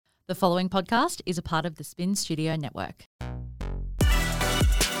The following podcast is a part of the Spin Studio Network.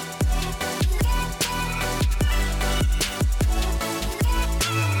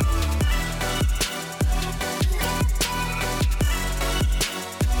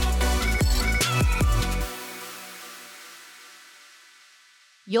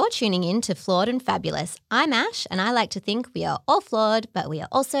 You're tuning in to Flawed and Fabulous. I'm Ash, and I like to think we are all flawed, but we are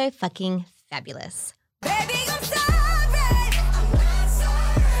also fucking fabulous. Baby, I'm sorry. I'm not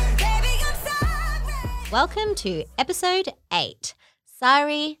sorry. Baby, I'm sorry. Welcome to episode 8.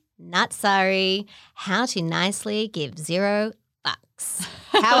 Sorry, not sorry. How to nicely give 0 fucks.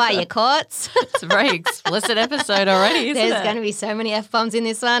 How are you, Courts? It's a very explicit episode already, isn't There's going to be so many F-bombs in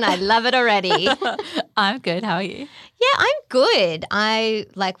this one. I love it already. I'm good. How are you? Yeah, I'm good. I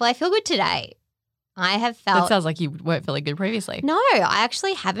feel good today. I have felt. It sounds like you weren't feeling good previously. No, I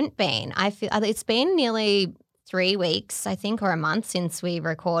actually haven't been. I feel it's been nearly 3 weeks, I think, or a month since we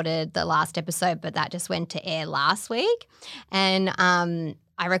recorded the last episode, but that just went to air last week. And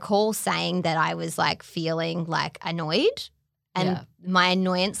I recall saying that I was feeling annoyed, and my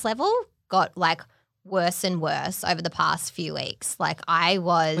annoyance level got worse and worse over the past few weeks. I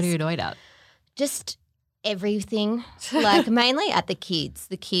was. What are you annoyed at? Just everything, mainly at the kids.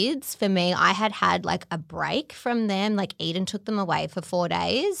 The kids, for me, I had a break from them. Eden took them away for 4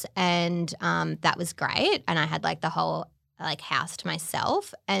 days, and that was great. And I had the whole house to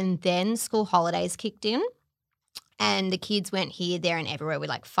myself. And then school holidays kicked in, and the kids went here, there, and everywhere. We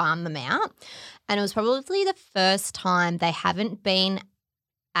farmed them out, and it was probably the first time they haven't been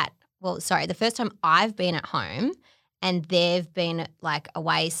the first time I've been at home, and they've been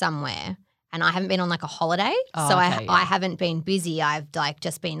away somewhere. And I haven't been on a holiday, so okay, I haven't been busy. I've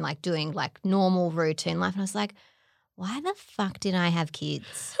just been doing normal routine life. And I was like, why the fuck did I have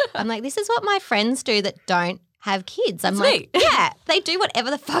kids? I'm this is what my friends do that don't have kids. I'm yeah, they do whatever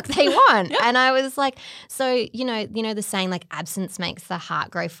the fuck they want. Yep. And I was so you know the saying absence makes the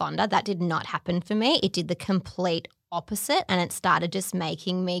heart grow fonder. That did not happen for me. It did the complete opposite, and it started just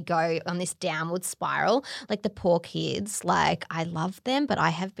making me go on this downward spiral. The poor kids, I love them, but I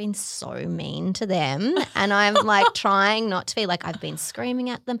have been so mean to them, and I'm trying not to be I've been screaming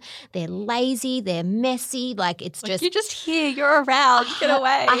at them. They're lazy, they're messy, it's just you're just here, you're around, get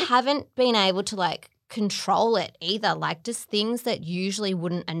away. I haven't been able to control it either. Just things that usually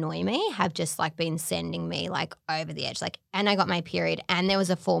wouldn't annoy me have just been sending me over the edge. And I got my period, and there was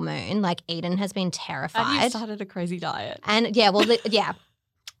a full moon. Eden has been terrified. And you started a crazy diet. And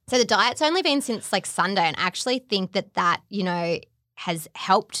so the diet's only been since Sunday, and I actually think that has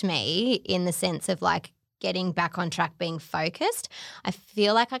helped me in the sense of getting back on track, being focused. I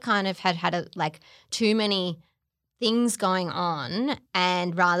feel I kind of had too many things going on,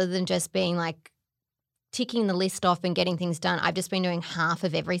 and rather than just being ticking the list off and getting things done, I've just been doing half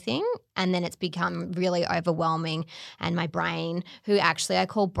of everything, and then it's become really overwhelming. And my brain, who actually I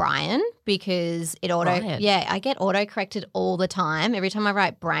call Brian because I get auto-corrected all the time. Every time I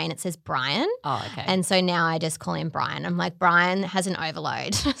write brain, it says Brian. Oh, okay. And so now I just call him Brian. I'm Brian has an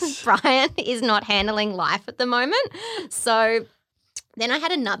overload. Brian is not handling life at the moment. So then I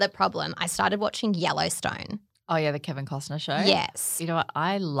had another problem. I started watching Yellowstone. Oh, yeah, the Kevin Costner show? Yes. You know what?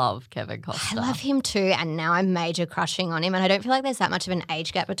 I love Kevin Costner. I love him too, and now I'm major crushing on him, and I don't feel there's that much of an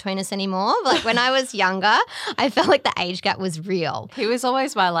age gap between us anymore. When I was younger, I felt the age gap was real. He was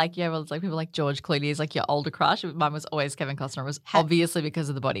always my people like George Clooney is your older crush. Mine was always Kevin Costner. It was obviously because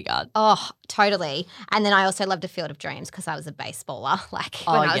of The Bodyguard. Oh, totally. And then I also loved A Field of Dreams because I was a baseballer when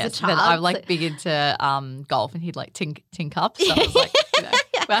I was a child. Then I'm big into golf, and he'd tin cups. So I was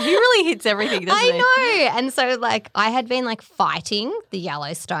wow, he really hits everything, doesn't he? I know. And so I had been fighting the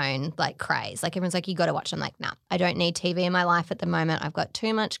Yellowstone craze. Everyone's you got to watch. I'm nah, I don't need TV in my life at the moment. I've got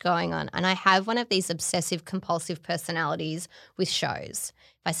too much going on. And I have one of these obsessive compulsive personalities with shows.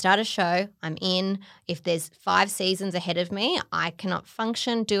 If I start a show, I'm in. If there's 5 seasons ahead of me, I cannot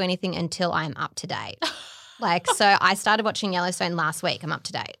function, do anything until I'm up to date. So I started watching Yellowstone last week. I'm up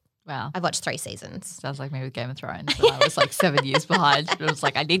to date. Wow. I've watched 3 seasons. Sounds like me with Game of Thrones. And I was 7 years behind. It was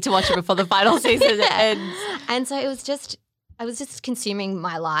I need to watch it before the final season ends. And so I was just consuming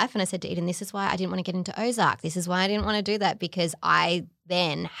my life. And I said to Eden, this is why I didn't want to get into Ozark. This is why I didn't want to do that, because I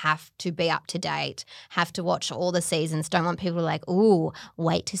then have to be up to date, have to watch all the seasons. Don't want people to ooh,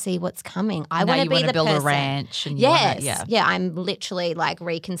 wait to see what's coming. I want to be the build person. A ranch. And yeah. I'm literally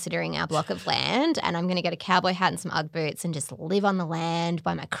reconsidering our block of land, and I'm going to get a cowboy hat and some Ugg boots and just live on the land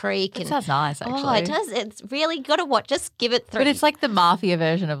by my creek. That sounds nice, actually. Oh, it does. It's really got to watch. Just give it 3. But it's the mafia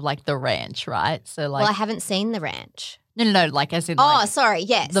version of the ranch, right? So well, I haven't seen the ranch. No, as in sorry,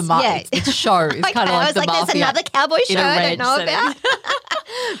 yes. It's show. It's kind of I was the mafia. there's another cowboy show I don't know about.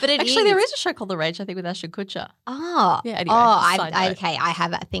 But Actually, there is a show called The Rage, I think, with Ashton Kutcher. Oh. Yeah, anyway, Okay.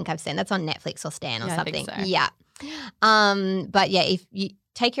 I think I've seen. That's on Netflix or Stan or something. I think so. Yeah. But yeah, if you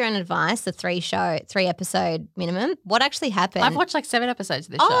take your own advice, the 3-episode minimum. What actually happened? I've watched like 7 episodes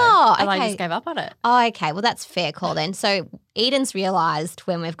of this show. Oh, and I okay. just gave up on it. Oh, okay. Well, that's fair call then. So Eden's realised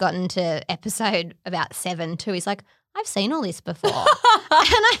when we've gotten to episode about 7 too, he's like, I've seen all this before. And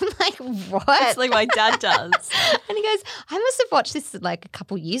I'm like, what? It's like my dad does. And he goes, I must have watched this like a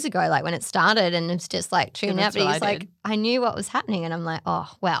couple years ago, like when it started, and it's just like tuned out. But he's like, I knew what was happening. And I'm like, oh,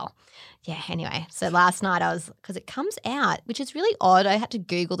 well. Yeah, anyway. So last night because it comes out, which is really odd. I had to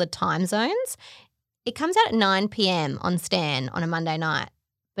Google the time zones. It comes out at 9 p.m. on Stan on a Monday night,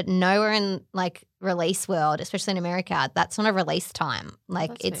 but nowhere in like release world, especially in America, that's not a release time.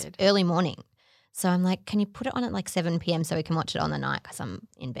 Like it's weird. Early morning. So I'm like, can you put it on at like 7 p.m. so we can watch it on the night because I'm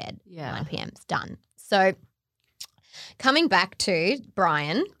in bed. Yeah. 9 p.m. It's done. So coming back to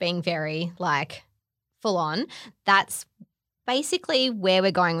Brian being very like full on, that's basically where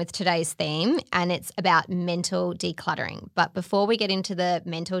we're going with today's theme, and it's about mental decluttering. But before we get into the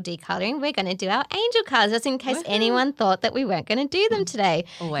mental decluttering, we're going to do our angel cards, just in case anyone thought that we weren't going to do them today.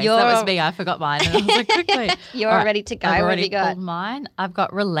 Always. That was me. I forgot mine. And I was like, quickly. You're all ready to go. I've What have already you got? pulled mine. I've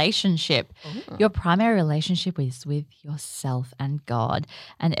got relationship. Ooh. Your primary relationship is with yourself and God,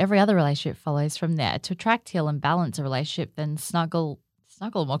 and every other relationship follows from there. To attract, heal, and balance a relationship, then snuggle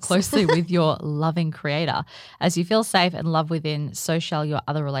more closely with your loving creator. As you feel safe and love within, so shall your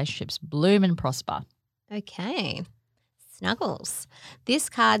other relationships bloom and prosper. Okay. Snuggles. This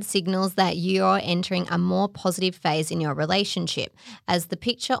card signals that you're entering a more positive phase in your relationship. As the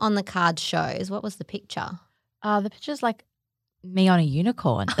picture on the card shows, what was the picture? The picture's like me on a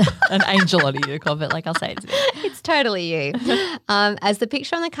unicorn, an angel on a unicorn, but like I'll say it. It's totally you. As the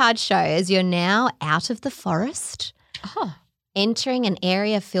picture on the card shows, you're now out of the forest. Oh. Entering an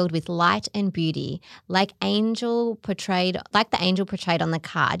area filled with light and beauty, like the angel portrayed on the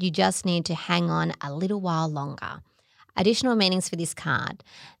card. You just need to hang on a little while longer. Additional meanings for this card.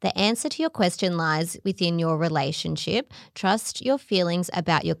 The answer to your question lies within your relationship. Trust your feelings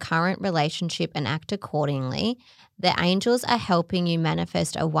about your current relationship and act accordingly. The angels are helping you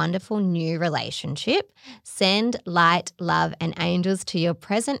manifest a wonderful new relationship. Send light, love, and angels to your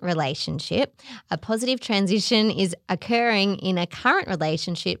present relationship. A positive transition is occurring in a current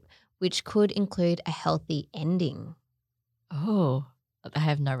relationship, which could include a healthy ending. Oh, I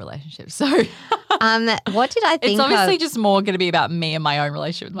have no relationship. So what did I think it's obviously of? just more going to be about me and my own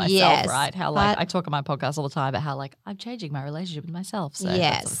relationship with myself, Yes, right? How like I talk on my podcast all the time about how like I'm changing my relationship with myself. So Yes.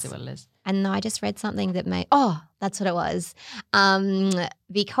 that's obviously what it is. And I just read something that that's what it was.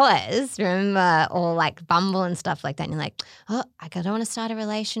 Because remember all like Bumble and stuff like that. And you're like, oh, I don't want to start a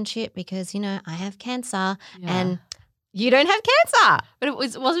relationship because, I have cancer and you don't have cancer. But it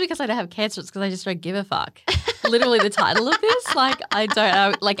wasn't because I don't have cancer. It's because I just don't give a fuck. Literally the title of this, like I don't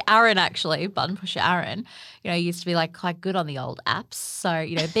know, like Aaron actually, button pusher Aaron, used to be like quite good on the old apps. So,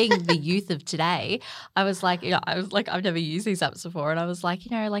 being the youth of today, I was like, I've never used these apps before. And I was like,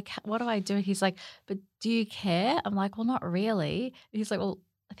 like, what do I do? And he's like, but do you care? I'm like, well, not really. And he's like, well,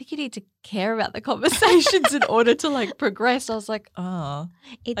 I think you need to care about the conversations in order to like progress. I was like, I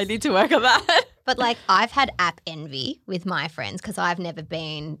need to work on that. But like I've had app envy with my friends because I've never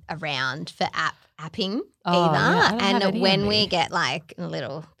been around for apping either. Yeah, and when we get like a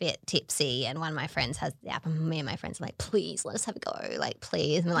little bit tipsy and one of my friends has the app and me and my friends are like, please let us have a go. Like,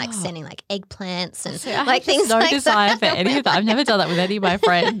 please. And we're like sending like eggplants and like things no like desire that. for any of that. I've never done that with any of my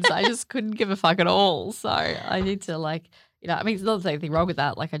friends. I just couldn't give a fuck at all. So I need to like, I mean, there's not anything wrong with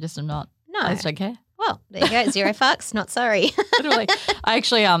that. Like I just am not. No. I just don't care. Well, there you go. 0 fucks. Not sorry. Literally. I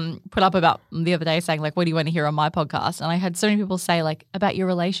actually put up about the other day saying like, what do you want to hear on my podcast? And I had so many people say like about your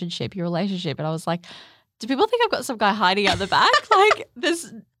relationship. And I was like, do people think I've got some guy hiding out the back? Like this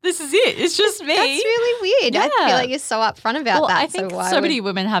is it. It's just me. That's really weird. Yeah. I feel like you're so upfront about that. I think so many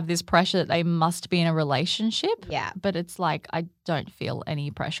women have this pressure that they must be in a relationship. Yeah. But it's like I don't feel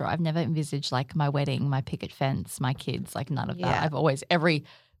any pressure. I've never envisaged like my wedding, my picket fence, my kids, like none of that. Every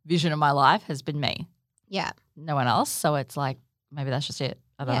vision of my life has been me. Yeah. No one else. So it's like maybe that's just it.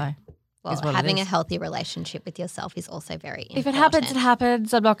 I don't know. Well, having a healthy relationship with yourself is also very important. If it happens, it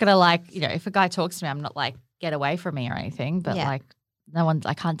happens. I'm not going to like, if a guy talks to me, I'm not like, get away from me or anything. But like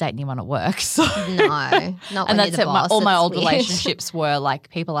I can't date anyone at work. So no, not when and that's you're the it. boss. All my old weird. relationships were like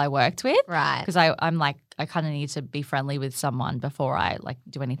people I worked with. Right. Because I'm like, I kind of need to be friendly with someone before I like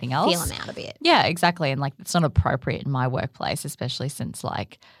do anything else. Feel them out a bit. Yeah, exactly. And like it's not appropriate in my workplace, especially since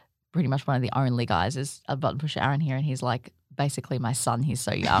like pretty much one of the only guys is a button pusher Aaron here, and he's like basically my son. He's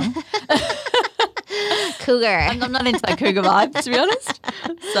so young. cougar. I'm not into that cougar vibe, to be honest.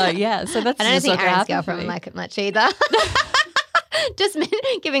 So, yeah. So that's I don't just think not gonna Aaron's happen girlfriend for would me. like it much either. Just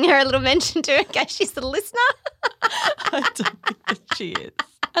giving her a little mention to in case she's the listener. I don't think that she is.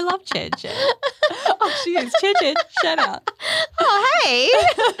 I love Chen Chen. Oh, she is. Chen Chen, shout out. Oh, hey.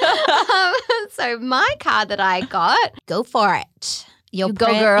 So my card that I got, go for it. You go,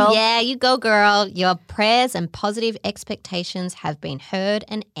 girl. Yeah, you go, girl. Your prayers and positive expectations have been heard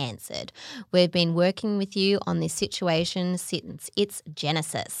and answered. We've been working with you on this situation since its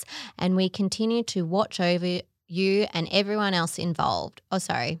genesis, and we continue to watch over you and everyone else involved. Oh,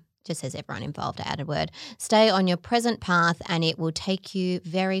 sorry. Just says everyone involved, I added word. Stay on your present path and it will take you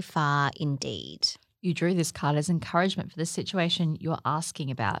very far indeed. You drew this card as encouragement for the situation you're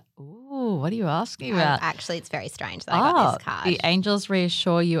asking about. Ooh, what are you asking about? Actually, it's very strange that I got this card. The angels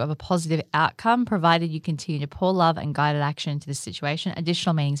reassure you of a positive outcome provided you continue to pour love and guided action into this situation.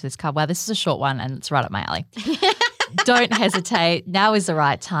 Additional meanings for this card. Wow, this is a short one and it's right up my alley. Don't hesitate. Now is the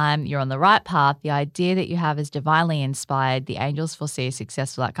right time. You're on the right path. The idea that you have is divinely inspired. The angels foresee a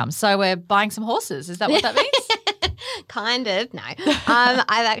successful outcome. So we're buying some horses. Is that what that means? Kind of, no. I've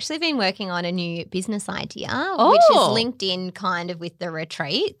actually been working on a new business idea, which is linked in kind of with the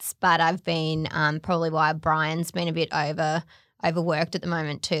retreats, but I've been probably why Brian's been a bit overworked at the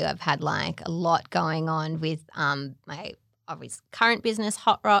moment too. I've had like a lot going on with my obvious current business,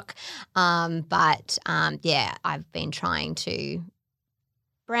 Hot Rock, but I've been trying to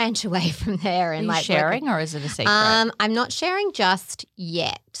branch away from there and Are you sharing or is it a secret? I'm not sharing just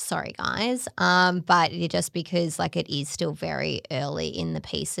yet. Sorry, guys. But just because like it is still very early in the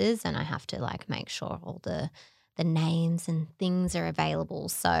pieces and I have to like make sure all the names and things are available.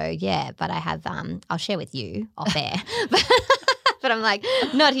 So yeah, but I have I'll share with you off air. But I'm like,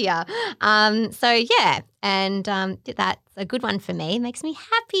 not here. So yeah, and that's a good one for me. Makes me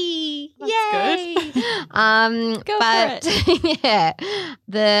happy. That's Yay. good. Go but for it. yeah,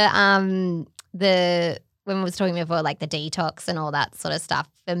 the when we was talking before, like the detox and all that sort of stuff.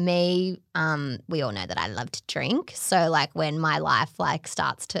 For me, we all know that I love to drink. So like when my life like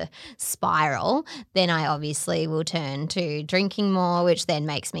starts to spiral, then I obviously will turn to drinking more, which then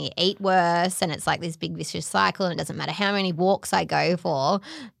makes me eat worse. And it's like this big vicious cycle. And it doesn't matter how many walks I go for,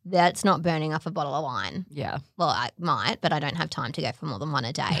 that's not burning off a bottle of wine. Yeah. Well, I might, but I don't have time to go for more than one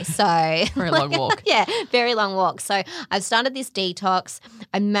a day. So Very long walk. Yeah, very long walk. So I've started this detox.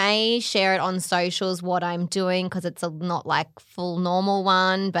 I may share it on socials what I'm doing because it's not like full normal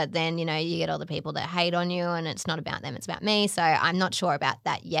one, but then, you know, you get all the people that hate on you and it's not about them, it's about me. So I'm not sure about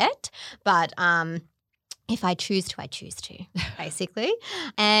that yet. But if I choose to, I choose to, basically.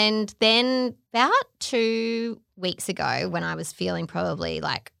 And then about 2 weeks ago when I was feeling probably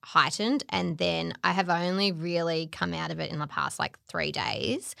like heightened, and then I have only really come out of it in the past like 3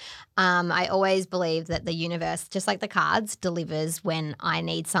 days. I always believe that the universe, just like the cards, delivers when I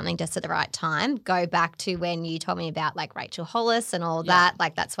need something just at the right time. Go back to when you told me about like Rachel Hollis and all that.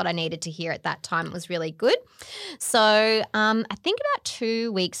 Like that's what I needed to hear at that time. It was really good. So I think about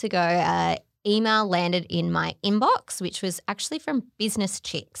 2 weeks ago, email landed in my inbox, which was actually from Business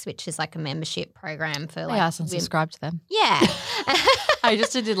Chicks, which is like a membership program for like. I unsubscribed to them. Yeah. I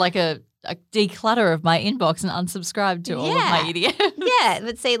just did like a declutter of my inbox and unsubscribed to all of my idiots. Yeah,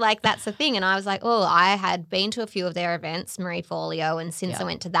 but see, like that's the thing. And I was like, oh, I had been to a few of their events, Marie Forleo, and since I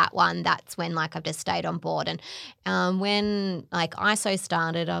went to that one, that's when like I've just stayed on board. And when like ISO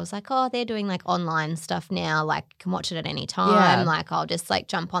started, I was like, oh, they're doing like online stuff now, like you can watch it at any time. Yeah. Like I'll just like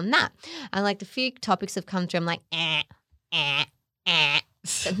jump on that. And like the few topics have come through, I'm like,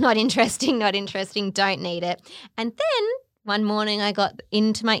 not interesting, don't need it. And then one morning I got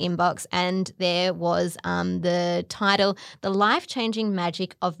into my inbox and there was the title, The Life-Changing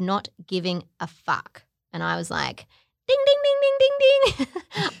Magic of Not Giving a Fuck. And I was like, ding, ding, ding, ding, ding, ding.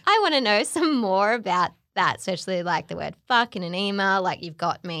 I want to know some more about that, especially like the word fuck in an email, like you've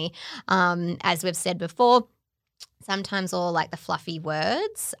got me. As we've said before, sometimes all like the fluffy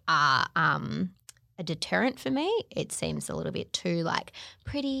words are a deterrent for me. It seems a little bit too like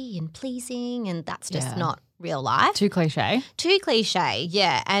pretty and pleasing, and that's just not real life. Too cliche. Too cliche,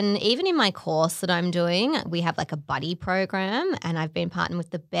 yeah. And even in my course that I'm doing, we have like a buddy program, and I've been partnered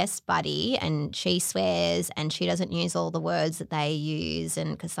with the best buddy, and she swears and she doesn't use all the words that they use,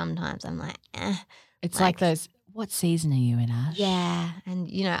 and because sometimes I'm like, It's like those, what season are you in, Ash? yeah, and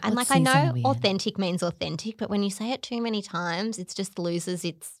you know, and What like I season are know we in? authentic means authentic, but when you say it too many times, it just loses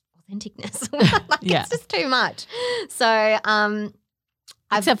its authenticness. It's just too much. So,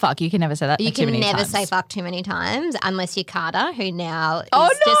 Except fuck, you can never say that you too can many never times. say fuck too many times unless you're Carter, who now is Oh,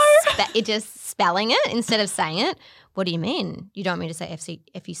 no. just spelling it instead of saying it, what do you mean? You don't want me to say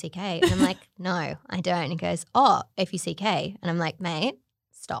F-U-C-K? And I'm like, no, I don't. And he goes, oh, F-U-C-K. And I'm like, mate,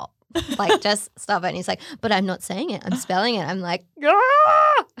 stop. Like, just stop it. And he's like, but I'm not saying it. I'm spelling it. I'm like,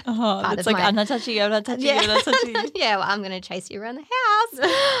 it's like, I'm not touching you. I'm not touching you. I'm not touching you. Yeah, well, I'm going to chase you around the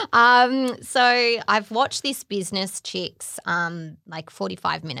house. So I've watched this Business Chicks like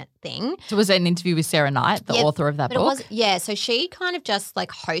 45-minute thing. So was it an interview with Sarah Knight, the author of that book? So she kind of just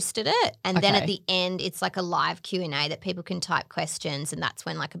like hosted it, and then at the end it's like a live Q&A that people can type questions, and that's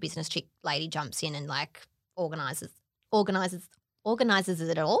when like a business chick lady jumps in and like organizes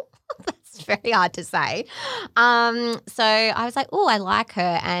it all. That's very hard to say. So I was like, oh, I like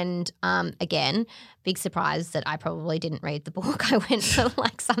her. And again, big surprise that I probably didn't read the book. I went for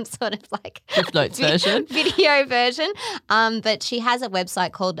like some sort of like Cliff Notes version. Video version. But she has a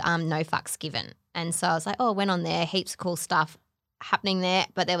website called No Fucks Given. And so I was like, oh, went on there, heaps of cool stuff happening there,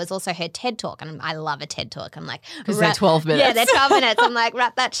 but there was also her TED Talk, and I love a TED Talk. I'm like, because they're 12 minutes. Yeah, they're 12 minutes. I'm like,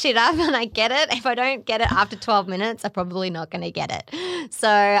 wrap that shit up, and I get it. If I don't get it after 12 minutes, I'm probably not going to get it.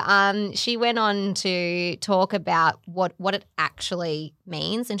 So she went on to talk about what it actually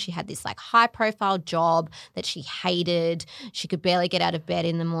means, and she had this like high profile job that she hated. She could barely get out of bed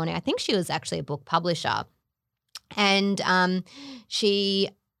in the morning. I think she was actually a book publisher, and she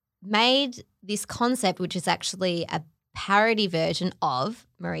made this concept, which is actually a parody version of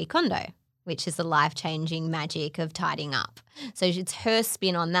Marie Kondo, which is the life-changing magic of tidying up. So it's her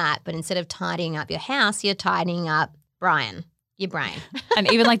spin on that, but instead of tidying up your house, you're tidying up your brain.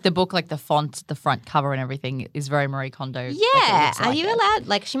 And even like the book, like the font, the front cover and everything is very Marie Kondo. Yeah. Are you allowed?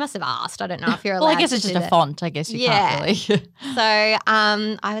 Like she must have asked. I don't know if you're allowed. Well, I guess it's just a font. I guess you can't really. So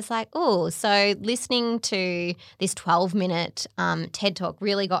I was like, oh, so listening to this 12-minute TED Talk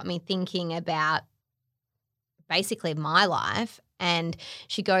really got me thinking about basically my life. And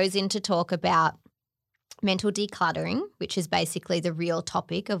she goes in to talk about mental decluttering, which is basically the real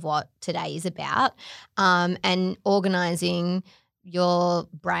topic of what today is about, and organising your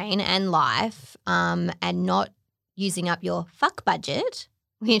brain and life, and not using up your fuck budget,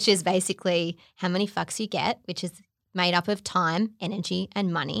 which is basically how many fucks you get, which is made up of time, energy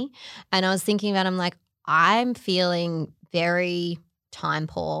and money. And I was thinking about, I'm like, I'm feeling very time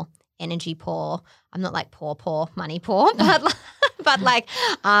poor, energy poor. I'm not like poor, money poor, but like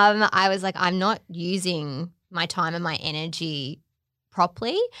I was like, I'm not using my time and my energy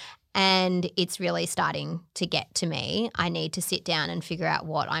properly, and it's really starting to get to me. I need to sit down and figure out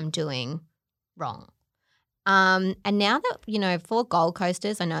what I'm doing wrong. And now that, you know, for Gold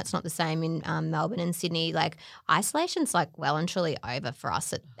Coasters, I know it's not the same in Melbourne and Sydney, like isolation's like well and truly over for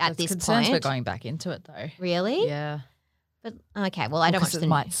us at this point. We're going back into it though. Really? Yeah. But okay, well, I don't watch it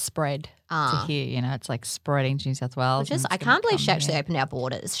might spread to here. You know, it's like spreading to New South Wales. I can't believe she actually opened our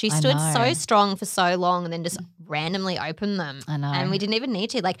borders. She stood so strong for so long and then just randomly opened them. I know. And we didn't even need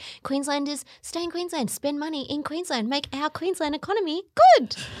to. Like, Queenslanders, stay in Queensland, spend money in Queensland, make our Queensland economy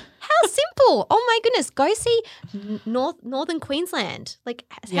good. How simple. Oh, my goodness. Go see northern Queensland. Like,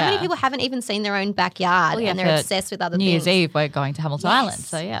 how many people haven't even seen their own backyard and they're obsessed with other things? New Year's Eve, we're going to Hamilton Island.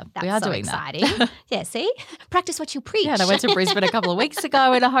 So, yeah, we are doing exciting. that. Yeah, see? Practice what you preach. Yeah, and I went to Brisbane a couple of weeks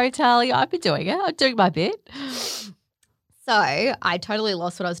ago in a hotel. Yeah, I've been doing it. I'm doing my bit. So I totally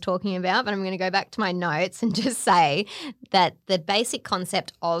lost what I was talking about, but I'm going to go back to my notes and just say that the basic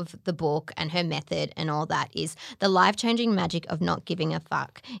concept of the book and her method and all that is the life-changing magic of not giving a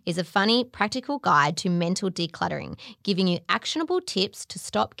fuck is a funny, practical guide to mental decluttering, giving you actionable tips to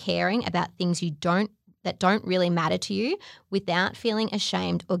stop caring about things that don't really matter to you without feeling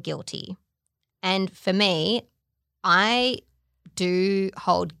ashamed or guilty. And for me, I do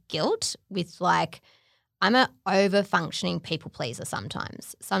hold guilt with like, I'm an over-functioning people pleaser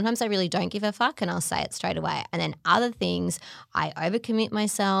sometimes. Sometimes I really don't give a fuck and I'll say it straight away. And then other things, I overcommit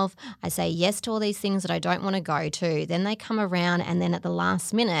myself. I say yes to all these things that I don't want to go to. Then they come around and then at the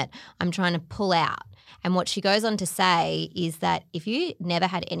last minute, I'm trying to pull out. And what she goes on to say is that if you never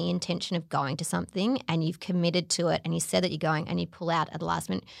had any intention of going to something and you've committed to it and you said that you're going and you pull out at the last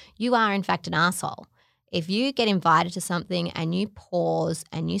minute, you are in fact an asshole. If you get invited to something and you pause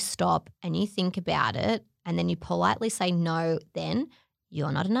and you stop and you think about it, and then you politely say no, then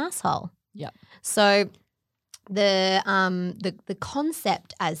you're not an asshole. Yeah. So the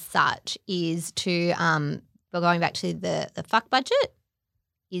concept as such is to we're going back to the fuck budget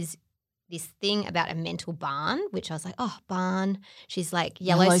is this thing about a mental barn, which I was like, oh, barn. She's like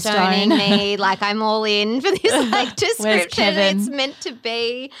Yellowstoning me, like I'm all in for this like description. It's meant to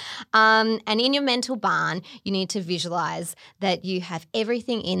be. And in your mental barn, you need to visualize that you have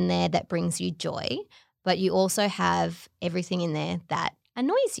everything in there that brings you joy, but you also have everything in there that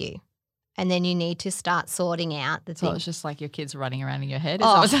annoys you. and then you need to start sorting out the So things. it's just like your kids running around in your head.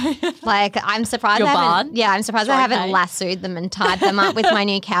 Oh, Is that what like I'm surprised Your I haven't. barn? Yeah, I'm surprised I Troy haven't Hay? lassoed them and tied them up with my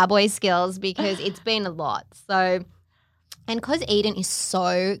new cowboy skills because it's been a lot. So. And because Eden is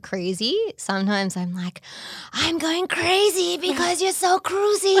so crazy, sometimes I'm like, I'm going crazy because you're so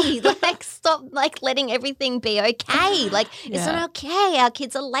cruisy. Like, stop like letting everything be okay. Like, it's not okay. Our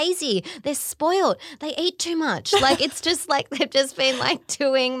kids are lazy. They're spoiled. They eat too much. Like, it's just like they've just been like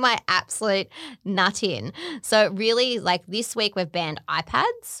doing my absolute nut in. So really, like this week we've banned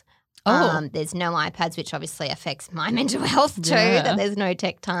iPads. There's no iPads, which obviously affects my mental health too, that there's no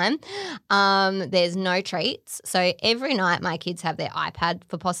tech time. There's no treats. So every night my kids have their iPad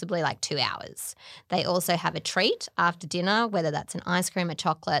for possibly like 2 hours. They also have a treat after dinner, whether that's an ice cream or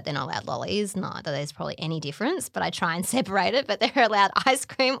chocolate. They're not allowed lollies. Not that there's probably any difference, but I try and separate it. But they're allowed ice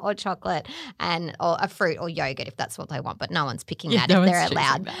cream or chocolate or a fruit or yogurt if that's what they want. But no one's picking that if they're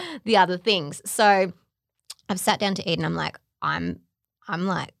allowed the other things. So I've sat down to eat and I'm like, I'm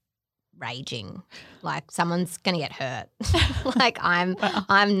like, raging, like someone's gonna get hurt. Like I'm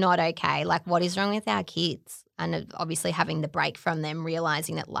not okay. Like what is wrong with our kids? And obviously having the break from them,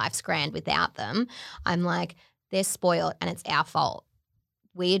 realizing that life's grand without them, I'm like, they're spoiled and it's our fault.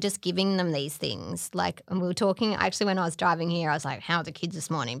 We're just giving them these things. Like, and we were talking actually when I was driving here, I was like, how are the kids this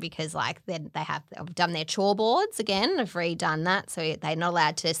morning? Because like they've done their chore boards again. I've redone that. So they're not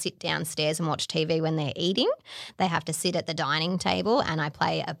allowed to sit downstairs and watch TV when they're eating. They have to sit at the dining table and I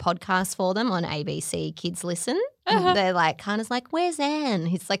play a podcast for them on ABC Kids Listen. They're like, Kana's like, where's Anne?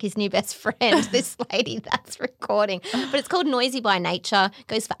 He's like his new best friend, this lady that's recording. But it's called Noisy by Nature. It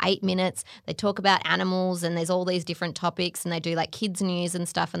goes for 8 minutes. They talk about animals and there's all these different topics and they do like kids news and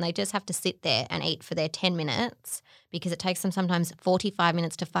stuff and they just have to sit there and eat for their 10 minutes because it takes them sometimes 45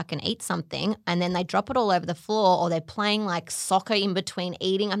 minutes to fucking eat something and then they drop it all over the floor or they're playing like soccer in between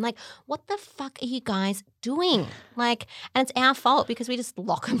eating. I'm like, what the fuck are you guys doing? Like, and it's our fault because we just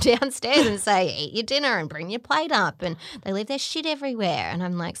lock them downstairs and say, eat your dinner and bring your plate up and they leave their shit everywhere. And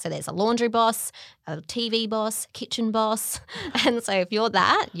I'm like, so there's a laundry boss, a TV boss, kitchen boss. And so if you're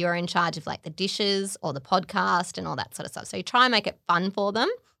that, you're in charge of like the dishes or the podcast and all that sort of stuff. So you try and make it fun for them.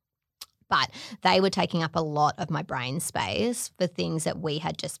 But they were taking up a lot of my brain space for things that we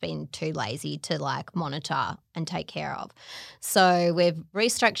had just been too lazy to like monitor and take care of. So we're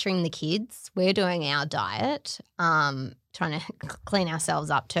restructuring the kids. We're doing our diet, trying to clean ourselves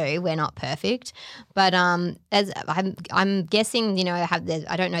up too. We're not perfect. But as I'm guessing, you know,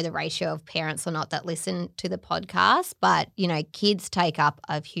 I don't know the ratio of parents or not that listen to the podcast, but, you know, kids take up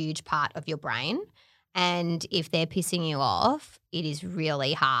a huge part of your brain. And if they're pissing you off, it is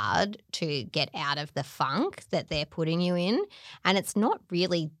really hard to get out of the funk that they're putting you in. And it's not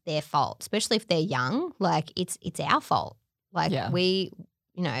really their fault, especially if they're young. Like it's our fault. Like we,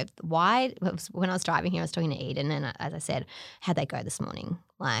 you know, why when I was driving here, I was talking to Eden and as I said, how'd they go this morning?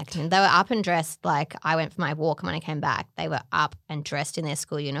 Like and they were up and dressed. Like I went for my walk and when I came back, they were up and dressed in their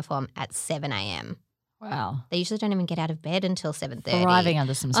school uniform at 7 a.m. Wow. They usually don't even get out of bed until 7:30. Thriving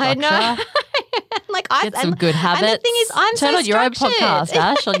under some structure. I know. Like Get some good habits. And the thing is, I'm Turn so on your own structured. podcast,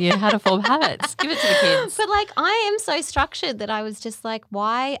 Ash, on you how to form habits. Give it to the kids. But like, I am so structured that I was just like,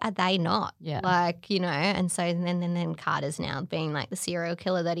 why are they not? Yeah. Like, you know, and so then Carter's now being like the serial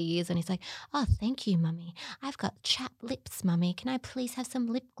killer that he is, and he's like, oh, thank you, Mummy. I've got chapped lips, Mummy. Can I please have some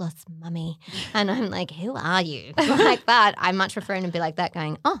lip gloss, Mummy? And I'm like, who are you? Like that. I much prefer him to be like that,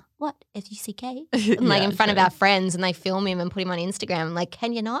 going, oh, what? F-U-C-K? And like in front of our friends, and they film him and put him on Instagram. I'm like,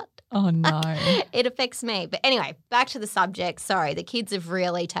 can you not? Oh, no. It affects me. But anyway, back to the subject. Sorry, the kids have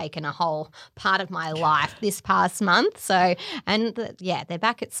really taken a whole part of my life this past month. So, and they're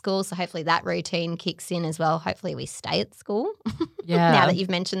back at school. So hopefully that routine kicks in as well. Hopefully we stay at school. Yeah. Now that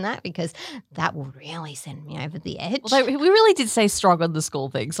you've mentioned that, because that will really send me over the edge. Well, we really did stay strong on the school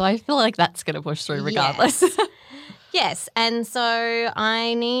thing. So I feel like that's going to push through regardless. Yes. Yes, and so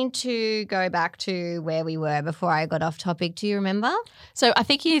I need to go back to where we were before I got off topic. Do you remember? So I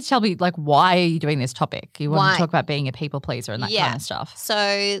think you need to tell me, like, why are you doing this topic? You want Why? to talk about being a people pleaser and that kind of stuff.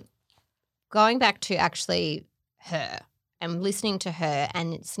 So going back to actually her and listening to her,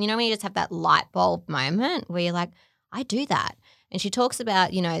 and it's, you know, when you just have that light bulb moment where you're like, I do that. And she talks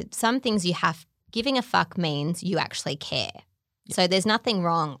about, you know, some things giving a fuck means you actually care. So there's nothing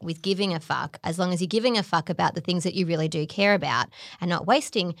wrong with giving a fuck as long as you're giving a fuck about the things that you really do care about and not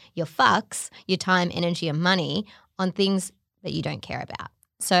wasting your fucks, your time, energy and money on things that you don't care about.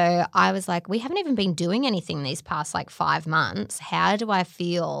 So I was like, we haven't even been doing anything these past like 5 months. How do I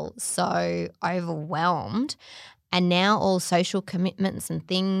feel so overwhelmed? And now all social commitments and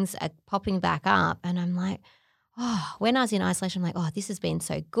things are popping back up and I'm like, when I was in isolation, I'm like, this has been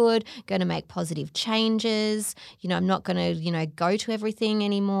so good, going to make positive changes. I'm not going to, go to everything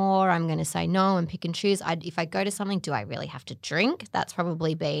anymore. I'm going to say no and pick and choose. If I go to something, do I really have to drink? That's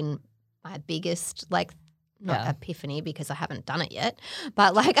probably been my biggest, not epiphany because I haven't done it yet,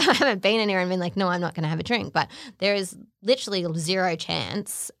 but I haven't been anywhere and been like, no, I'm not going to have a drink. But there is literally zero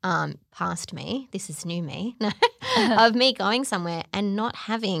chance past me, this is new me, of me going somewhere and not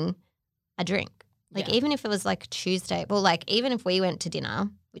having a drink. Even if it was Tuesday, even if we went to dinner,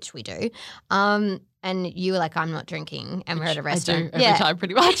 which we do, and you were like, I'm not drinking, and we're at a restaurant. I do every time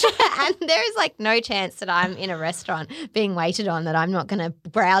pretty much. And there is no chance that I'm in a restaurant being waited on that I'm not going to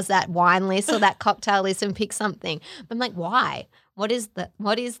browse that wine list or that cocktail list and pick something. But I'm like, why? What is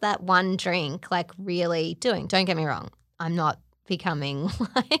that one drink really doing? Don't get me wrong. I'm not becoming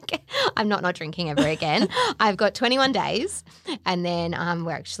I'm not drinking ever again. I've got 21 days and then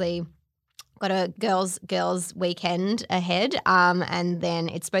we're actually got a girls weekend ahead, and then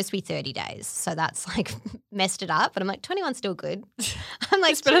it's supposed to be 30 days. So that's messed it up. But I'm like, 21's still good. I'm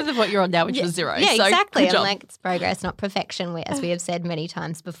like, it's better than what you're on now, which was 0. Yeah, so exactly. I'm like, it's progress, not perfection, as we have said many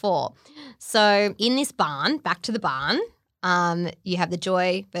times before. So in this barn, back to the barn, you have the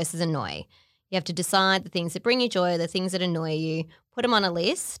joy versus annoy. You have to decide the things that bring you joy, the things that annoy you, put them on a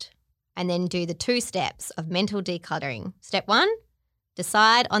list, and then do the 2 steps of mental decluttering. Step 1,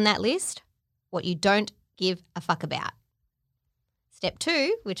 decide on that list what you don't give a fuck about. Step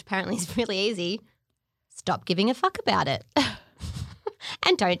 2, which apparently is really easy, stop giving a fuck about it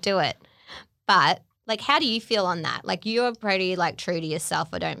and don't do it. But how do you feel on that? You're pretty true to yourself.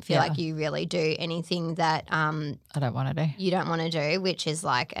 I don't feel like you really do anything that I don't want to do. You don't want to do, which is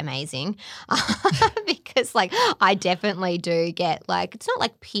amazing because I definitely do get it's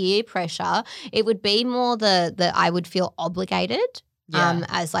not peer pressure. It would be more the I would feel obligated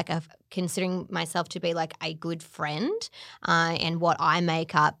as considering myself to be a good friend, and what I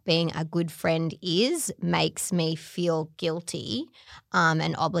make up being a good friend makes me feel guilty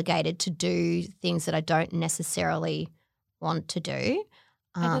and obligated to do things that I don't necessarily want to do.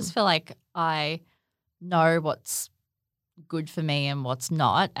 I just feel like I know what's good for me and what's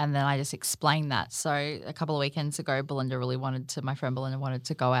not, and then I just explain that. So a couple of weekends ago, my friend Belinda wanted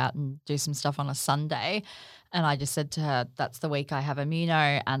to go out and do some stuff on a Sunday. And I just said to her, that's the week I have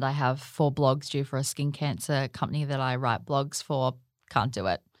immuno and I have 4 blogs due for a skin cancer company that I write blogs for. Can't do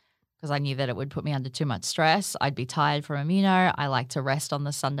it because I knew that it would put me under too much stress. I'd be tired from immuno. I like to rest on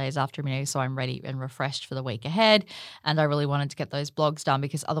the Sundays after immuno so I'm ready and refreshed for the week ahead. And I really wanted to get those blogs done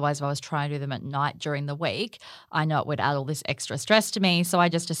because otherwise if I was trying to do them at night during the week, I know it would add all this extra stress to me. So I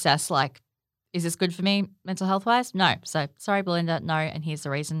just assess is this good for me mental health wise? No. So sorry, Belinda, no. And here's the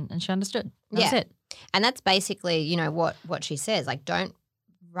reason. And she understood. That's it. And that's basically, what she says. Don't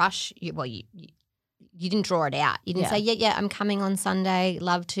rush. You didn't draw it out. You didn't say, yeah, I'm coming on Sunday,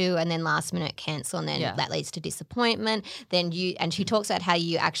 love to, and then last minute cancel, and then that leads to disappointment. And she talks about how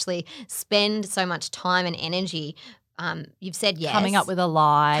you actually spend so much time and energy. You've said yes. Coming up with a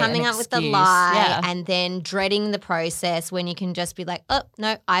lie. And then dreading the process when you can just be like, oh,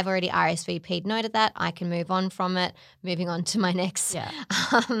 no, I've already RSVP'd no to that. I can move on from it, moving on to my next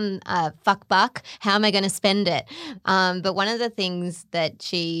fuck buck. How am I going to spend it? But one of the things that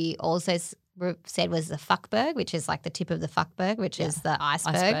she also said was the fuckberg, which is the tip of the fuckberg, which is the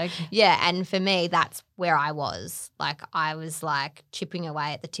iceberg. Yeah, and for me, that's where I was. I was chipping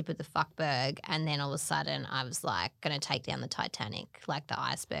away at the tip of the fuckberg, and then all of a sudden I was going to take down the Titanic, the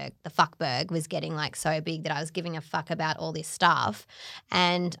iceberg. The fuckberg was getting so big that I was giving a fuck about all this stuff,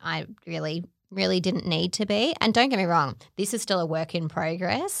 and I really didn't need to be. And don't get me wrong, this is still a work in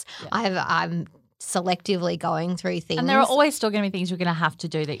progress. Yeah. I'm selectively going through things. And there are always still going to be things you're going to have to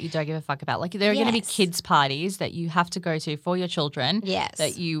do that you don't give a fuck about. There are going to be kids' parties that you have to go to for your children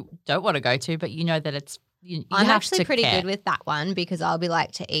that you don't want to go to, but you know that it's you I'm have actually to pretty care. good with that one because I'll be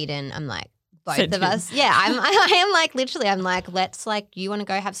to Eden, I'm both of us. Yeah, I am literally, I'm let's you want to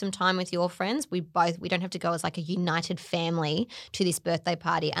go have some time with your friends. We don't have to go as a united family to this birthday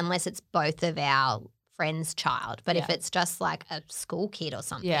party unless it's both of our friends' child. But if it's just a school kid or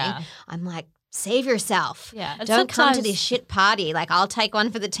something, I'm save yourself. Yeah. And don't come to this shit party. I'll take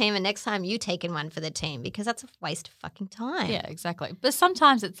one for the team and next time you taking one for the team because that's a waste of fucking time. Yeah, exactly. But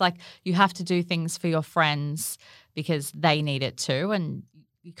sometimes it's you have to do things for your friends because they need it too, and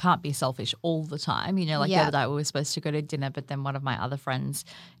you can't be selfish all the time. The other day we were supposed to go to dinner, but then one of my other friends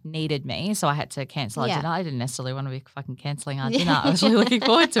needed me, so I had to cancel our dinner. I didn't necessarily want to be fucking cancelling our dinner. I was really looking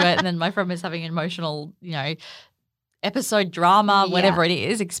forward to it. And then my friend was having an emotional, episode drama, whatever it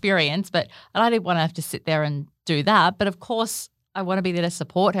is, experience. But I didn't want to have to sit there and do that. But of course, I want to be there to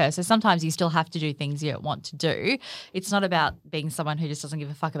support her. So sometimes you still have to do things you don't want to do. It's not about being someone who just doesn't give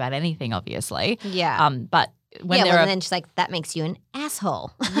a fuck about anything, obviously. Yeah. But when then she's like, that makes you an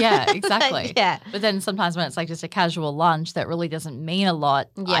asshole. Yeah, exactly. Yeah. But then sometimes when it's like just a casual lunch that really doesn't mean a lot,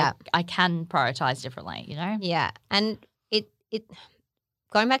 Yeah. I can prioritize differently, you know? Yeah. And it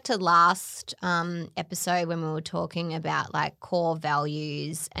going back to last episode when we were talking about like core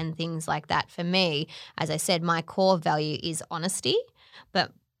values and things like that, for me, as I said, my core value is honesty,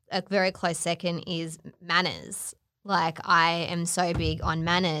 but a very close second is manners. Like I am so big on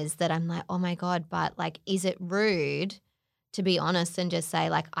manners that I'm like, oh my God, but like, is it rude to be honest and just say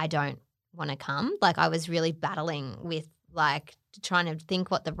like, I don't want to come? Like I was really battling with like trying to think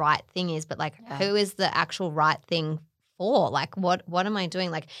what the right thing is, but like who is the actual right thing for? Like what am I doing?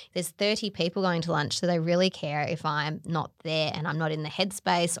 Like there's 30 people going to lunch, so they really care if I'm not there and I'm not in the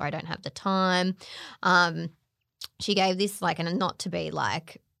headspace or I don't have the time. She gave this like, and not to be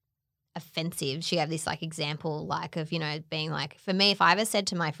like offensive, she gave this like example like of, you know, being like, for me, if I ever said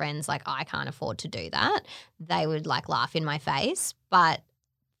to my friends like I can't afford to do that, they would like laugh in my face. But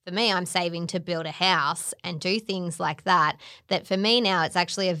for me, I'm saving to build a house and do things like that for me now it's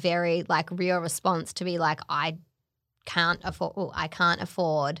actually a very like real response to be like I can't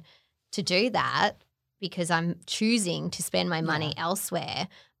afford to do that because I'm choosing to spend my money elsewhere,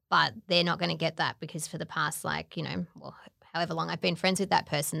 but they're not going to get that because for the past like, you know, well, however long I've been friends with that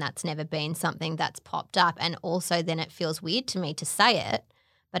person, that's never been something that's popped up. And also then it feels weird to me to say it,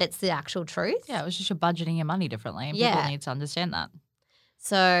 but it's the actual truth. Yeah, it was just you're budgeting your money differently and people need to understand that.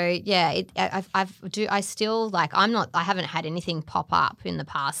 So yeah, I still like I haven't had anything pop up in the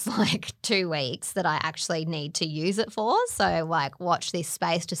past like 2 weeks that I actually need to use it for. So like watch this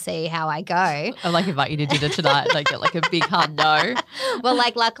space to see how I go. I like invite you to dinner tonight and I get like a big hard no. Well,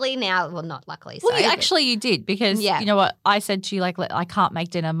 like luckily now, well not luckily. Well, actually you did because you know what I said to you like I can't make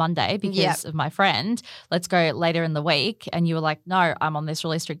dinner Monday because of my friend. Let's go later in the week, and you were like, no, I'm on this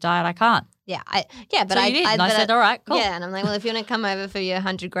really strict diet. I can't. Yeah, but so you did. And I said, all right, cool. Yeah, and I'm like, well, if you want to come over for your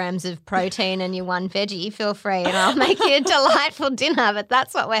 100 grams of protein and your one veggie, feel free, and I'll make you a delightful dinner. But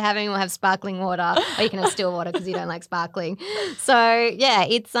that's what we're having. We'll have sparkling water, or you can have still water because you don't like sparkling. So yeah,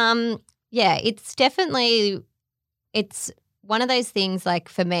 it's definitely one of those things. Like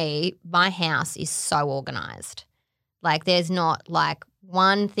for me, my house is so organized. Like there's not like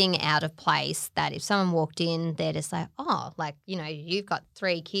one thing out of place that if someone walked in, they're just like, oh, like, you know, you've got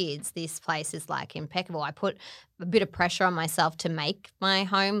 3 kids. This place is like impeccable. I put a bit of pressure on myself to make my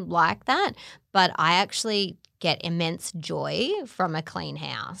home like that, but I actually get immense joy from a clean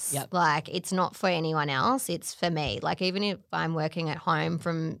house. Yep. Like it's not for anyone else. It's for me. Like even if I'm working at home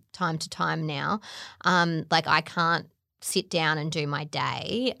from time to time now, like I can't sit down and do my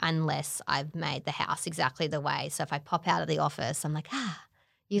day unless I've made the house exactly the way. So if I pop out of the office, I'm like,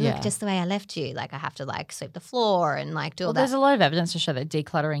 you look just the way I left you. Like I have to like sweep the floor and like do all that. There's a lot of evidence to show that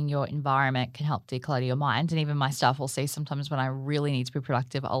decluttering your environment can help declutter your mind. And even my staff will see sometimes when I really need to be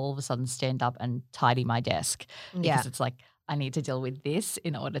productive, I'll all of a sudden stand up and tidy my desk because it's like I need to deal with this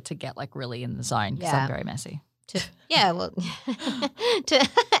in order to get like really in the zone because I'm very messy.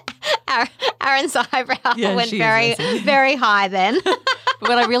 Aaron's eyebrow went very, very high then. But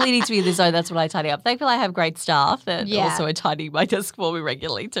when I really need to be in the zone, that's when I tidy up. Thankfully, I have great staff that also are tidying my desk for me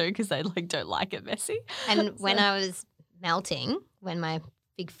regularly too because they like don't like it messy. And when I was melting, when my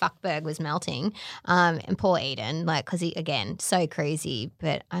big fuckberg was melting, and poor Eden, like, because he, again, so crazy,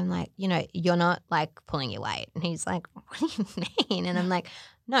 but I'm like, you know, you're not like pulling your weight. And he's like, what do you mean? And I'm like,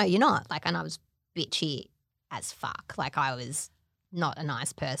 no, you're not. Like, and I was bitchy as fuck. Like I was not a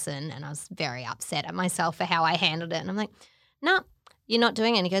nice person and I was very upset at myself for how I handled it. And I'm like, no, you're not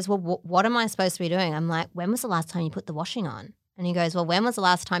doing it. And he goes, well, what am I supposed to be doing? I'm like, when was the last time you put the washing on? And he goes, well, when was the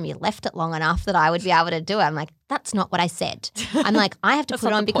last time you left it long enough that I would be able to do it? I'm like, that's not what I said. I'm like, I have to put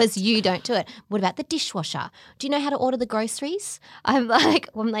it on because you don't do it. What about the dishwasher? Do you know how to order the groceries? I'm like,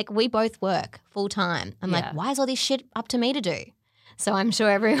 we both work full time. I'm like, why is all this shit up to me to do? So I'm sure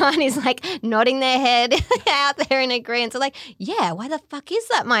everyone is like nodding their head out there in agreement. So like, yeah, why the fuck is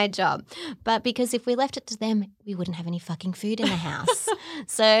that my job? But because if we left it to them, we wouldn't have any fucking food in the house.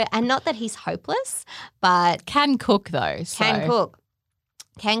 So, and not that he's hopeless, but can cook though.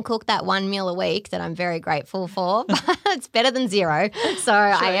 Can cook that one meal a week that I'm very grateful for. It's better than 0. So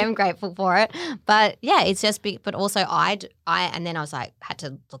I am grateful for it. But yeah, it's just, but also and then I was like, had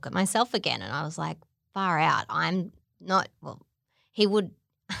to look at myself again and I was like, far out. I'm not, well, he would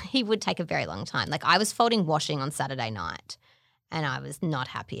take a very long time. Like I was folding washing on Saturday night and I was not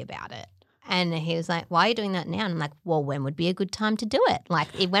happy about it. And he was like, why are you doing that now? And I'm like, well, when would be a good time to do it? Like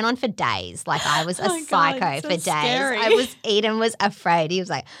it went on for days. Like I was a psycho for days. Scary. Eden was afraid. He was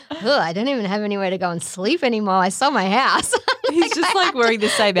like, oh, I don't even have anywhere to go and sleep anymore. I saw my house. He's just like wearing the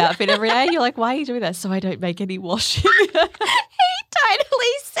same outfit every day. You're like, why are you doing that? So I don't make any washing. He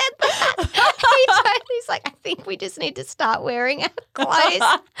totally said that. He's like, I think we just need to start wearing our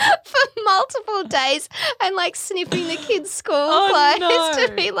clothes for multiple days and like sniffing the kids' school clothes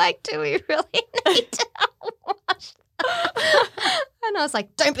to be like, do we really need to wash them? And I was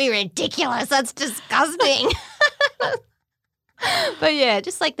like, don't be ridiculous. That's disgusting. But yeah,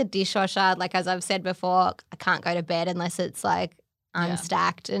 just like the dishwasher, like as I've said before, I can't go to bed unless it's like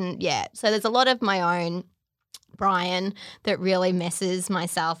unstacked. And so there's a lot of my own Brian that really messes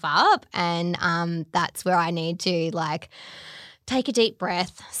myself up, and that's where I need to like take a deep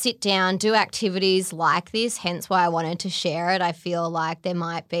breath, sit down, do activities like this, hence why I wanted to share it. I feel like there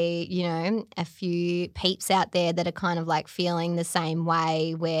might be, you know, a few peeps out there that are kind of like feeling the same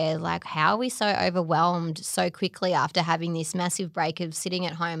way where like how are we so overwhelmed so quickly after having this massive break of sitting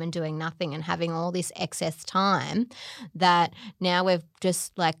at home and doing nothing and having all this excess time that now we've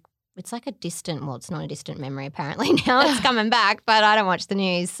just like it's like a distant, well, it's not a distant memory apparently. Now it's coming back, but I don't watch the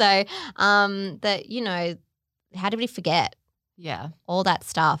news. So that, you know, how did we forget? Yeah. All that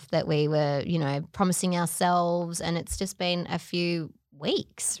stuff that we were, you know, promising ourselves, and it's just been a few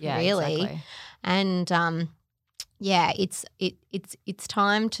weeks really. Exactly. And it's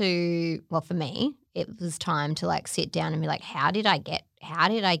time to, well, for me, it was time to like sit down and be like, how did I get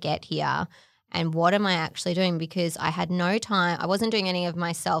here? And what am I actually doing? Because I had no time. I wasn't doing any of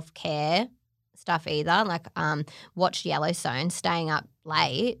my self-care stuff either. Like watched Yellowstone, staying up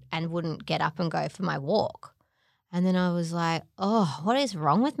late and wouldn't get up and go for my walk. And then I was like, oh, what is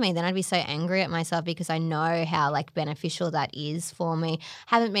wrong with me? Then I'd be so angry at myself because I know how like beneficial that is for me.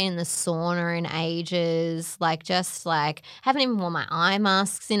 Haven't been in the sauna in ages, like just like haven't even worn my eye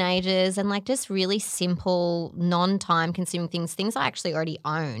masks in ages, and like just really simple, non-time consuming things I actually already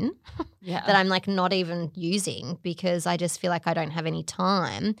own that I'm like not even using because I just feel like I don't have any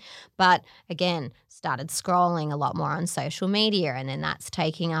time. But again, started scrolling a lot more on social media, and then that's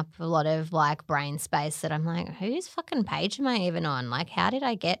taking up a lot of like brain space that I'm like, whose fucking page am I even on? Like, how did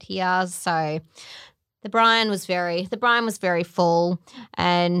I get here? So the Brian was very full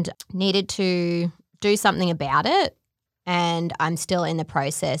and needed to do something about it, and I'm still in the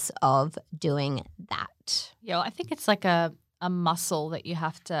process of doing that. Yeah, well, I think it's like a muscle that you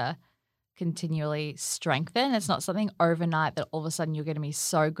have to continually strengthen. It's not something overnight that all of a sudden you're going to be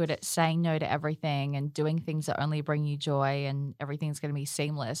so good at saying no to everything and doing things that only bring you joy and everything's going to be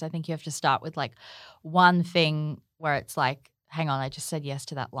seamless. I think you have to start with like one thing where it's like, hang on, I just said yes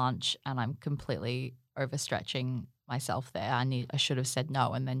to that lunch and I'm completely overstretching myself there. I should have said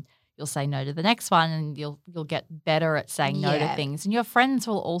no. And then you'll say no to the next one and you'll get better at saying no to things. And your friends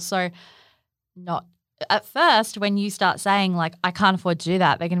will also not – at first, when you start saying, like, I can't afford to do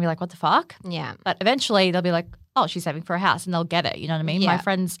that, they're going to be like, what the fuck? Yeah. But eventually they'll be like, oh, she's saving for a house, and they'll get it. You know what I mean? Yeah. My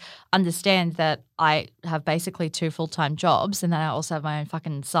friends understand that I have basically 2 full-time jobs, and then I also have my own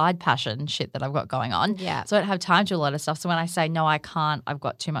fucking side passion shit that I've got going on. Yeah. So I don't have time to do a lot of stuff. So when I say, no, I can't, I've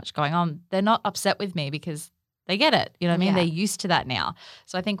got too much going on, they're not upset with me because they get it. You know what I mean? Yeah. They're used to that now.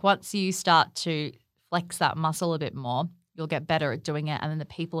 So I think once you start to flex that muscle a bit more, you'll get better at doing it, and then the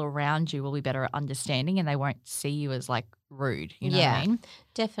people around you will be better at understanding, and they won't see you as like rude. You know what I mean?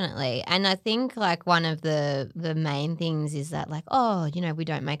 Definitely. And I think like one of the main things is that like, oh, you know, we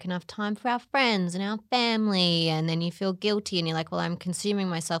don't make enough time for our friends and our family, and then you feel guilty and you're like, well, I'm consuming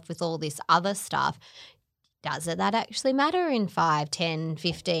myself with all this other stuff. Does that actually matter in 5, 10,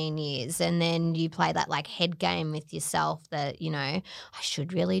 15 years? And then you play that like head game with yourself that, you know, I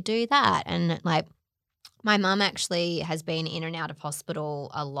should really do that. And like, my mum actually has been in and out of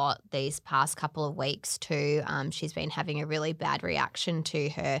hospital a lot these past couple of weeks too. She's been having a really bad reaction to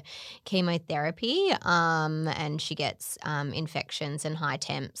her chemotherapy, and she gets infections and high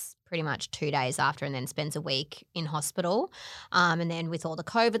temps pretty much 2 days after, and then spends a week in hospital. And then with all the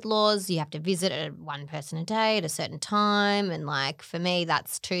COVID laws, you have to visit one person a day at a certain time. And like for me,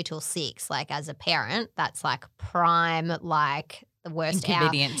 that's 2 till 6. Like as a parent, that's like prime like the worst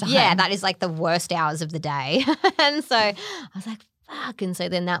inconvenient time. Yeah, that is like the worst hours of the day. And so I was like, fuck. And so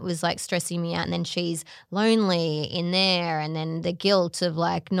then that was like stressing me out. And then she's lonely in there. And then the guilt of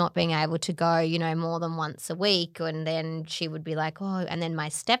like not being able to go, you know, more than once a week. And then she would be like, oh, and then my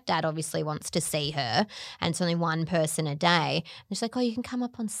stepdad obviously wants to see her. And it's only one person a day. And she's like, oh, you can come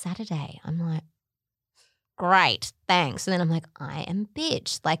up on Saturday. I'm like, great, thanks. And then I'm like, I am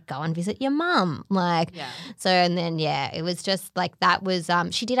bitch. Like, go and visit your mum. Like, so, and then, it was just like that was,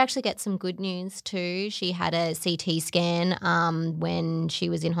 she did actually get some good news too. She had a CT scan when she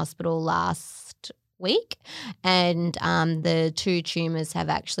was in hospital last week, and the 2 tumours have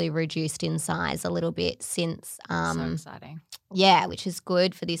actually reduced in size a little bit since. So exciting. Yeah, which is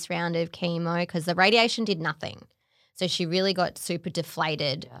good for this round of chemo because the radiation did nothing. So she really got super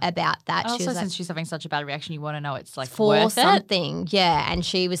deflated about that. Also, she was since she's having such a bad reaction, you want to know it's like for worth something. Yeah, and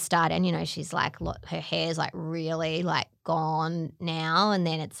she was starting, she's like, her hair's like really like gone now, and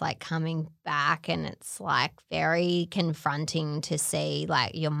then it's like coming back, and it's like very confronting to see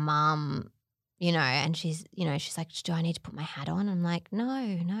like your mum, and she's like, do I need to put my hat on? I'm like, no,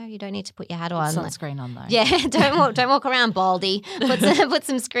 you don't need to put your hat on. Sunscreen on though. Yeah, don't walk around baldy. Put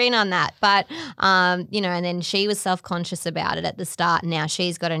some screen on that. But and then she was self-conscious about it at the start. Now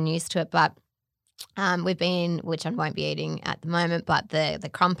she's gotten used to it, but we've been, which I won't be eating at the moment, but the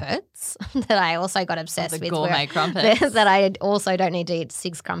crumpets that I also got obsessed with. The gourmet crumpets. That I also don't need to eat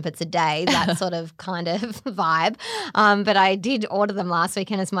 6 crumpets a day, that sort of kind of vibe. But I did order them last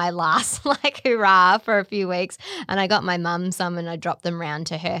weekend as my last like hurrah for a few weeks. And I got my mum some and I dropped them round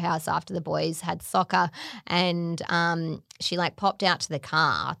to her house after the boys had soccer. And she like popped out to the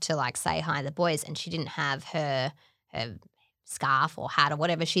car to like say hi to the boys, and she didn't have her scarf or hat or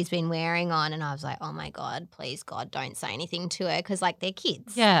whatever she's been wearing on, and I was like, oh my God, please God, don't say anything to her because like they're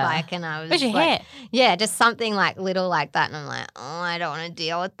kids. Yeah. Like, and I was Where's your like, hair? yeah, just something like little like that, and I'm like, oh, I don't want to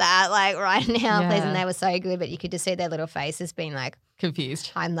deal with that like right now, please. And they were so good, but you could just see their little faces being like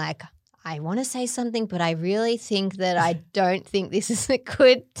confused. I'm like, I want to say something, but I really think that I don't think this is a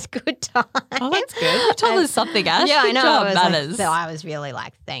good time. Oh, that's good. You told us something, Ash. Yeah, I know. Job, I was manners. like, so I was really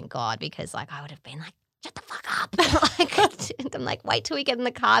like, thank God, because like I would have been like, shut the fuck up. I'm like, wait till we get in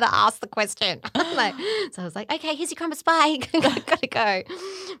the car to ask the question. So I was like, okay, here's your crumpets, bye. Gotta go.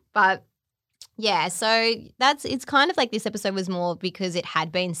 But yeah, so it's kind of like this episode was more because it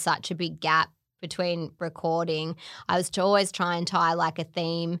had been such a big gap between recording. I was to always try and tie like a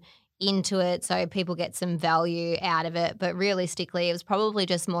theme into it so people get some value out of it. But realistically, it was probably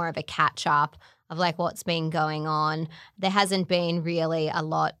just more of a catch up of like what's been going on. There hasn't been really a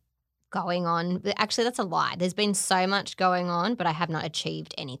lot going on. Actually, that's a lie. There's been so much going on, but I have not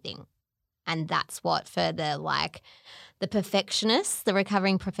achieved anything. And that's what for the perfectionist, the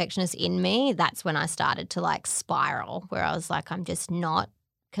recovering perfectionist in me, that's when I started to like spiral where I was like, I'm just not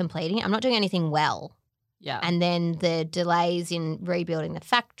completing. I'm not doing anything well. Yeah. And then the delays in rebuilding the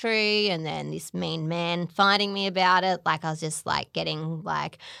factory and then this mean man fighting me about it. Like I was just like getting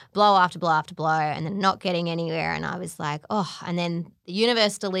like blow after blow after blow and then not getting anywhere. And I was like, oh, and then the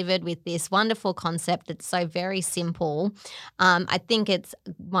universe delivered with this wonderful concept that's so very simple. I think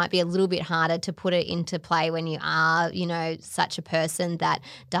might be a little bit harder to put it into play when you are, such a person that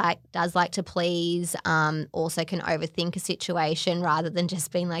does like to please, also can overthink a situation rather than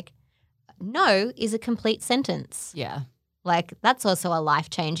just being like, no is a complete sentence. Yeah. Like that's also a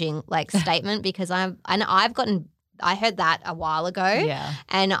life-changing like statement because I heard that a while ago. Yeah.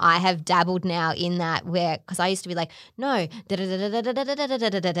 And I have dabbled now in that where because I used to be like, no, and then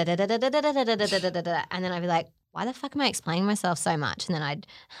I'd be like, why the fuck am I explaining myself so much? And then I'd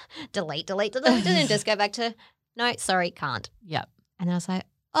delete and just go back to no, sorry, can't. Yep. And then I was like,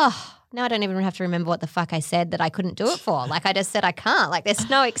 oh, now I don't even have to remember what the fuck I said that I couldn't do it for. Like I just said I can't. Like there's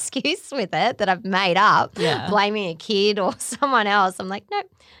no excuse with it that I've made up, blaming a kid or someone else. I'm like,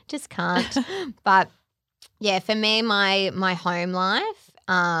 nope, just can't. But yeah, for me, my home life,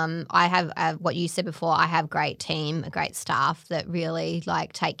 I have what you said before. I have great team, a great staff that really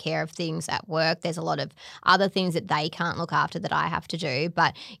like take care of things at work. There's a lot of other things that they can't look after that I have to do.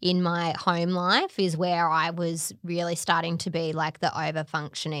 But in my home life is where I was really starting to be like the over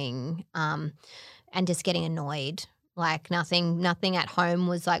functioning and just getting annoyed. Like nothing at home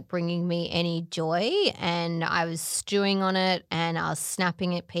was like bringing me any joy and I was stewing on it and I was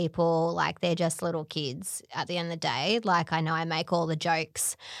snapping at people like they're just little kids at the end of the day. Like I know I make all the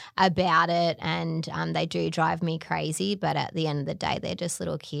jokes about it and they do drive me crazy, but at the end of the day they're just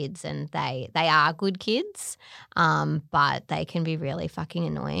little kids and they are good kids, but they can be really fucking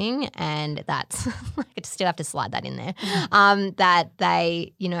annoying and that's – I still have to slide that in there, that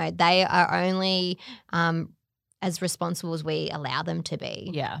they are only as responsible as we allow them to be.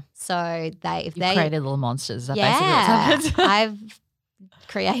 Yeah. So they created little monsters. That yeah, basically what's happened. I've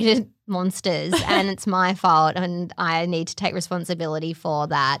created monsters and it's my fault and I need to take responsibility for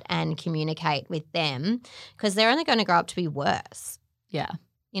that and communicate with them because they're only going to grow up to be worse. Yeah.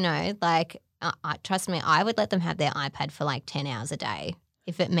 Like trust me, I would let them have their iPad for like 10 hours a day.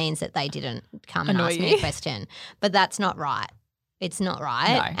 if it means that they didn't come and Annoy ask me you. a question. But that's not right. It's not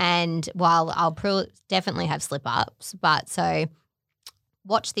right. No. And while I'll definitely have slip-ups, but so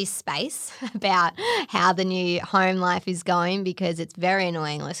watch this space about how the new home life is going, because it's very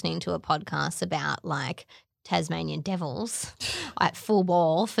annoying listening to a podcast about like Tasmanian devils at full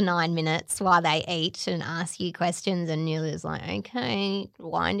ball for 9 minutes while they eat and ask you questions, and Nula's like, okay,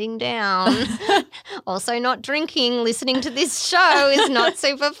 winding down. Also not drinking, listening to this show is not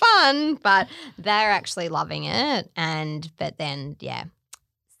super fun, but they're actually loving it. But then, yeah,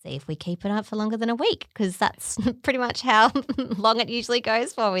 see if we keep it up for longer than a week, because that's pretty much how long it usually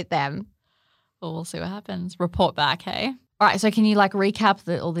goes for with them. Well, we'll see what happens. Report back, hey? All right, so can you like recap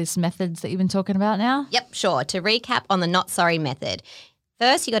all these methods that you've been talking about now? Yep, sure. To recap on the not sorry method.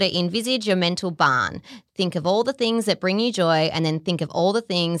 First, you got to envisage your mental barn. Think of all the things that bring you joy, and then think of all the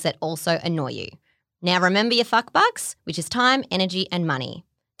things that also annoy you. Now remember your fuck bucks, which is time, energy, and money.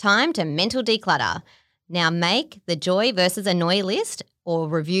 Time to mental declutter. Now make the joy versus annoy list or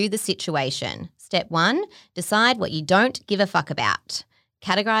review the situation. Step 1, decide what you don't give a fuck about.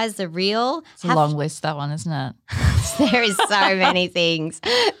 Categorize the real. It's a long list, that one, isn't it? There is so many things.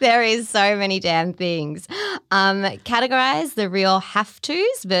 There is so many damn things. Categorize the real have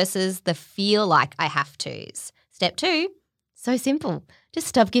tos versus the feel like I have tos. Step 2, so simple. Just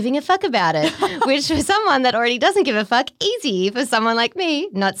stop giving a fuck about it, which for someone that already doesn't give a fuck, easy. For someone like me,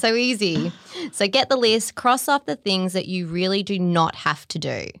 not so easy. So get the list, cross off the things that you really do not have to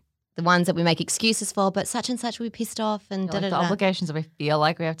do. The ones that we make excuses for, but such and such will be pissed off and Like the obligations that we feel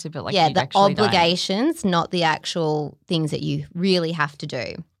like we have to, but like yeah, you the actually obligations, not the actual things that you really have to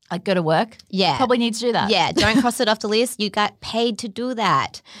do. don't. Like go to work. Yeah. Probably need to do that. Yeah, don't cross it off the list. You got paid to do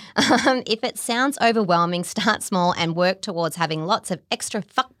that. If it sounds overwhelming, start small and work towards having lots of extra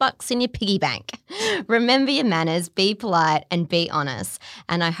fuck bucks in your piggy bank. Remember your manners, be polite and be honest.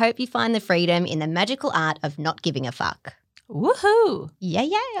 And I hope you find the freedom in the magical art of not giving a fuck. Woohoo. Yeah.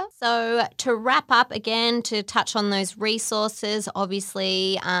 So to wrap up again, to touch on those resources,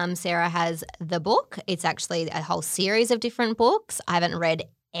 obviously Sarah has the book. It's actually a whole series of different books. I haven't read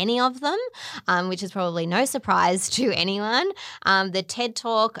any of them, which is probably no surprise to anyone. The TED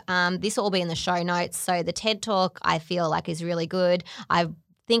Talk, this will all be in the show notes. So the TED Talk I feel like is really good. I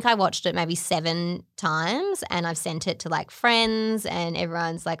think I watched it maybe 7 times and I've sent it to like friends and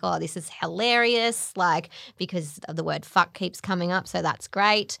everyone's like, oh, this is hilarious, like because the word fuck keeps coming up. So that's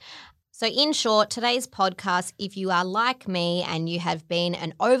great. So in short, today's podcast, if you are like me and you have been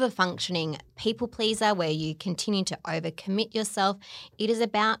an over-functioning people pleaser where you continue to overcommit yourself, it is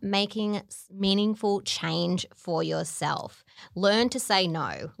about making meaningful change for yourself. Learn to say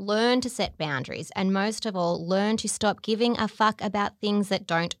no, learn to set boundaries, and most of all, learn to stop giving a fuck about things that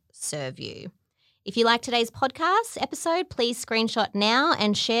don't serve you. If you like today's podcast episode, please screenshot now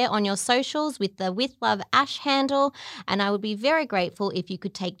and share on your socials with the With Love Ash handle. And I would be very grateful if you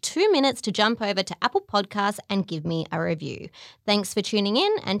could take 2 minutes to jump over to Apple Podcasts and give me a review. Thanks for tuning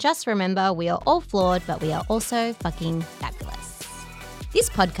in. And just remember, we are all flawed, but we are also fucking fabulous. This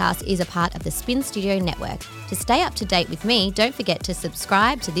podcast is a part of the Spin Studio Network. To stay up to date with me, don't forget to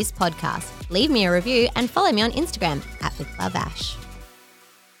subscribe to this podcast, leave me a review and follow me on Instagram @WithLoveAsh.